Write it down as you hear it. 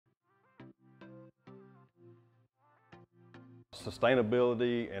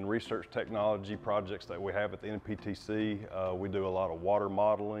Sustainability and research technology projects that we have at the NPTC, we do a lot of water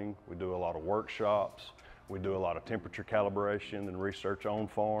modeling, we do a lot of workshops, we do a lot of temperature calibration and research on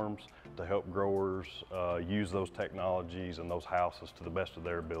farms to help growers use those technologies and those houses to the best of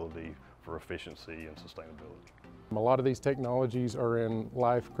their ability for efficiency and sustainability. A lot of these technologies are in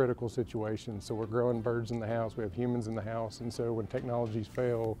life-critical situations. So we're growing birds in the house, we have humans in the house, and so when technologies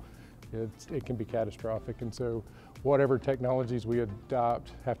fail, it can be catastrophic. And so whatever technologies we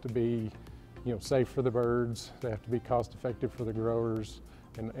adopt have to be safe for the birds, they have to be cost-effective for the growers,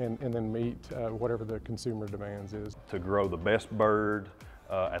 and then meet whatever the consumer demands is. To grow the best bird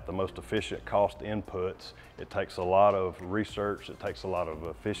at the most efficient cost inputs, it takes a lot of research, it takes a lot of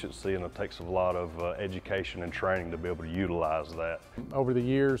efficiency, and it takes a lot of education and training to be able to utilize that. Over the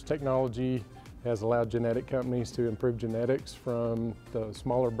years, technology has allowed genetic companies to improve genetics from the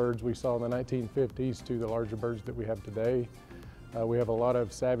smaller birds we saw in the 1950s to the larger birds that we have today. We have a lot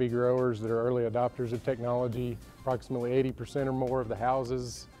of savvy growers that are early adopters of technology. Approximately 80% or more of the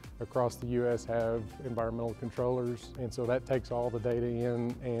houses across the U.S. have environmental controllers, and so that takes all the data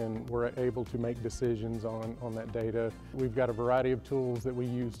in, and we're able to make decisions on that data. We've got a variety of tools that we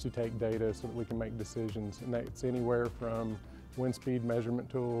use to take data so that we can make decisions, and that's anywhere from wind speed measurement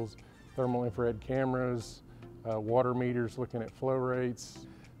tools, thermal infrared cameras, water meters looking at flow rates.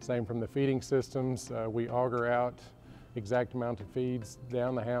 Same from the feeding systems. We auger out exact amount of feeds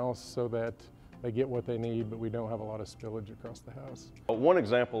down the house so that they get what they need, but we don't have a lot of spillage across the house. One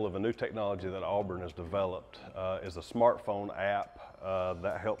example of a new technology that Auburn has developed is a smartphone app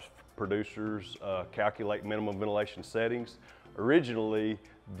that helps producers calculate minimum ventilation settings. Originally,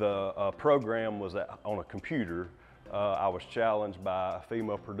 the program was on a computer. I was challenged by a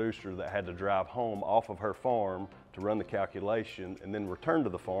female producer that had to drive home off of her farm to run the calculation and then return to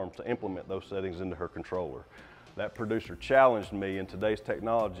the farm to implement those settings into her controller. That producer challenged me in today's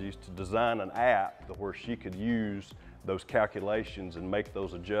technologies to design an app where she could use those calculations and make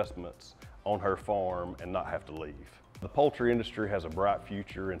those adjustments on her farm and not have to leave. The poultry industry has a bright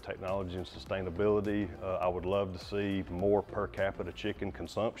future in technology and sustainability. I would love to see more per capita chicken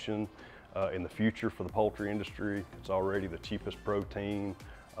consumption in the future for the poultry industry. It's already the cheapest protein.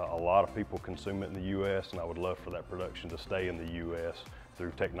 A lot of people consume it in the U.S., and I would love for that production to stay in the U.S.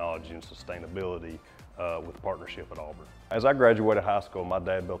 through technology and sustainability with partnership at Auburn. As I graduated high school, my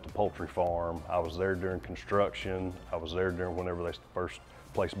dad built a poultry farm. I was there during construction. I was there during whenever they first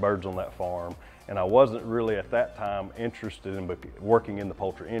placed birds on that farm. And I wasn't really at that time interested in working in the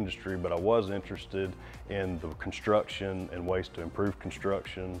poultry industry, but I was interested in the construction and ways to improve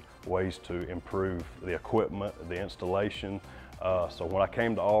construction, ways to improve the equipment, the installation. So when I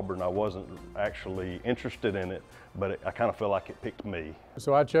came to Auburn, I wasn't actually interested in it, but I kind of feel like it picked me.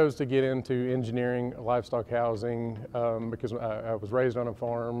 So I chose to get into engineering livestock housing because I was raised on a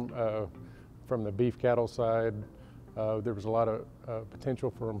farm from the beef cattle side. There was a lot of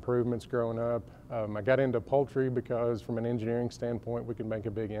potential for improvements growing up. I got into poultry because from an engineering standpoint, we could make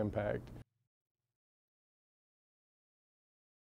a big impact.